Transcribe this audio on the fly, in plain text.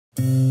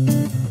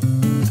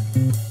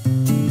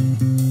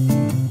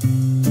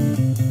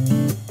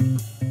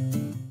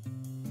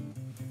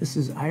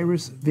This is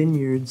Iris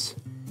Vineyards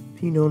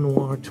Pinot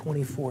Noir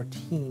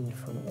 2014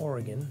 from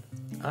Oregon.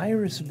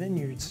 Iris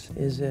Vineyards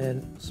is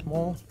a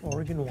small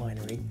Oregon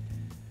winery.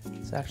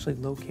 It's actually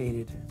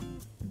located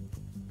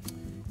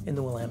in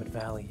the Willamette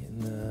Valley in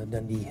the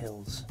Dundee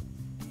Hills,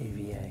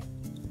 AVA.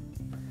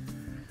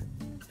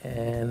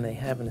 And they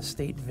have an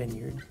estate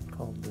vineyard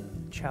called the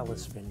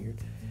Chalice Vineyard.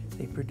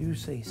 They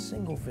produce a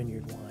single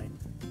vineyard wine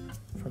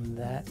from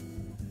that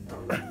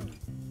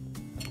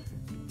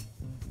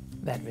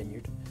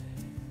vineyard.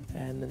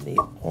 And then they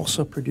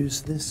also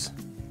produce this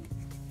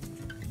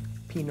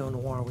Pinot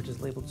Noir, which is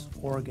labeled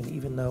Oregon,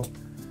 even though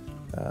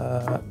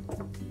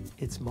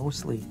it's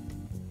mostly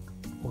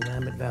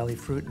Willamette Valley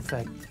fruit. In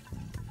fact,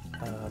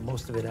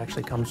 most of it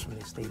actually comes from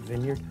the estate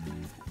vineyard.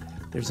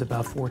 There's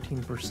about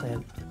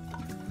 14%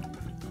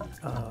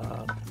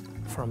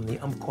 from the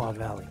Umpqua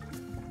Valley,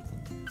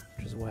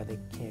 which is why they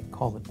can't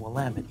call it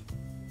Willamette.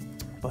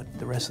 But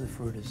the rest of the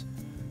fruit is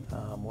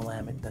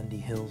Willamette, Dundee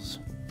Hills,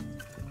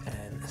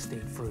 and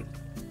estate fruit.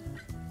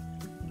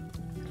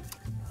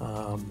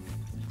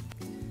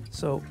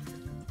 So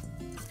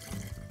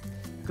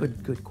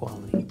good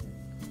quality.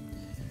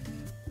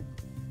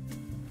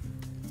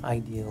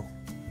 Ideal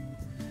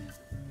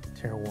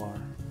terroir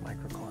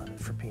microclimate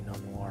for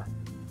Pinot Noir.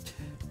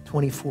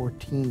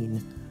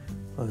 2014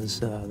 was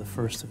the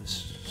first of a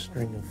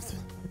string of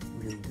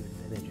really good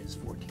vintages,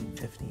 14,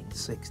 15,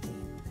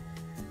 16.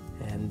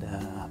 And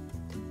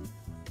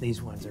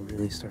these wines are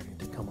really starting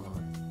to come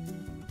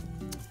on.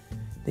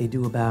 They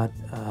do about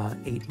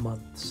 8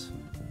 months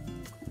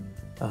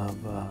of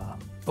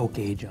oak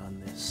age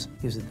on this.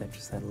 Gives it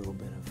just that little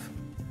bit of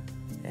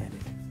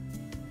added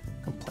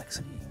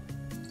complexity.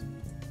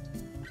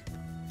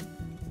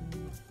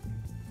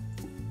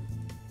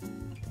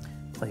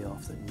 Play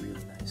off the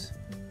really nice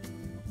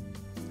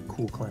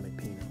cool climate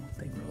Pinot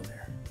they grow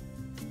there.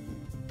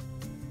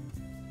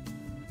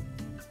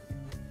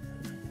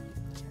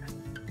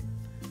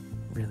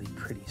 Really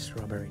pretty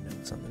strawberry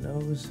notes on the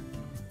nose.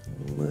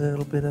 A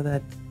little bit of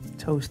that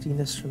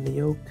toastiness from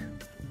the oak.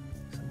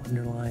 Some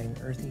underlying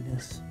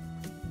earthiness.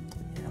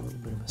 Yeah, a little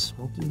bit of a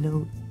smoky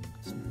note.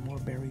 Some more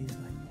berries,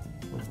 like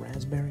a little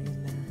raspberry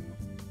in there.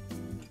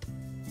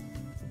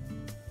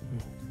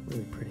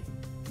 Really pretty.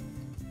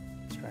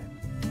 Let's try it.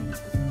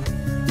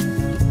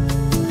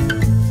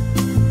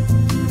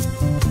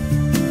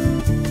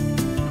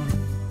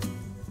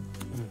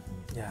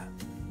 Yeah,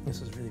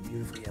 this is really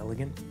beautifully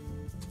elegant,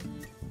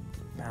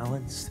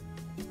 balanced.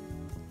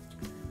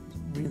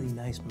 Really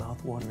nice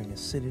mouth-watering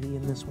acidity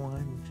in this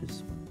wine, which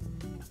is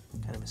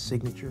kind of a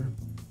signature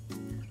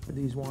for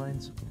these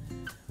wines.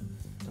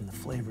 And the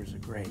flavors are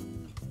great.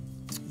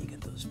 You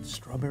get those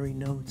strawberry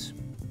notes.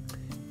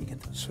 You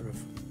get those sort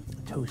of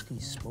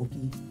toasty,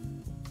 smoky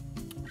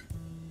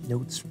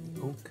notes from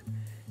the oak,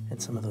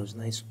 and some of those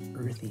nice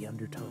earthy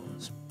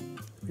undertones.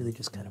 Really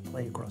just kind of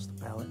play across the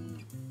palate,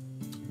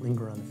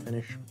 linger on the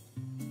finish.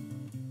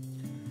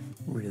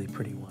 Really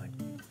pretty wine.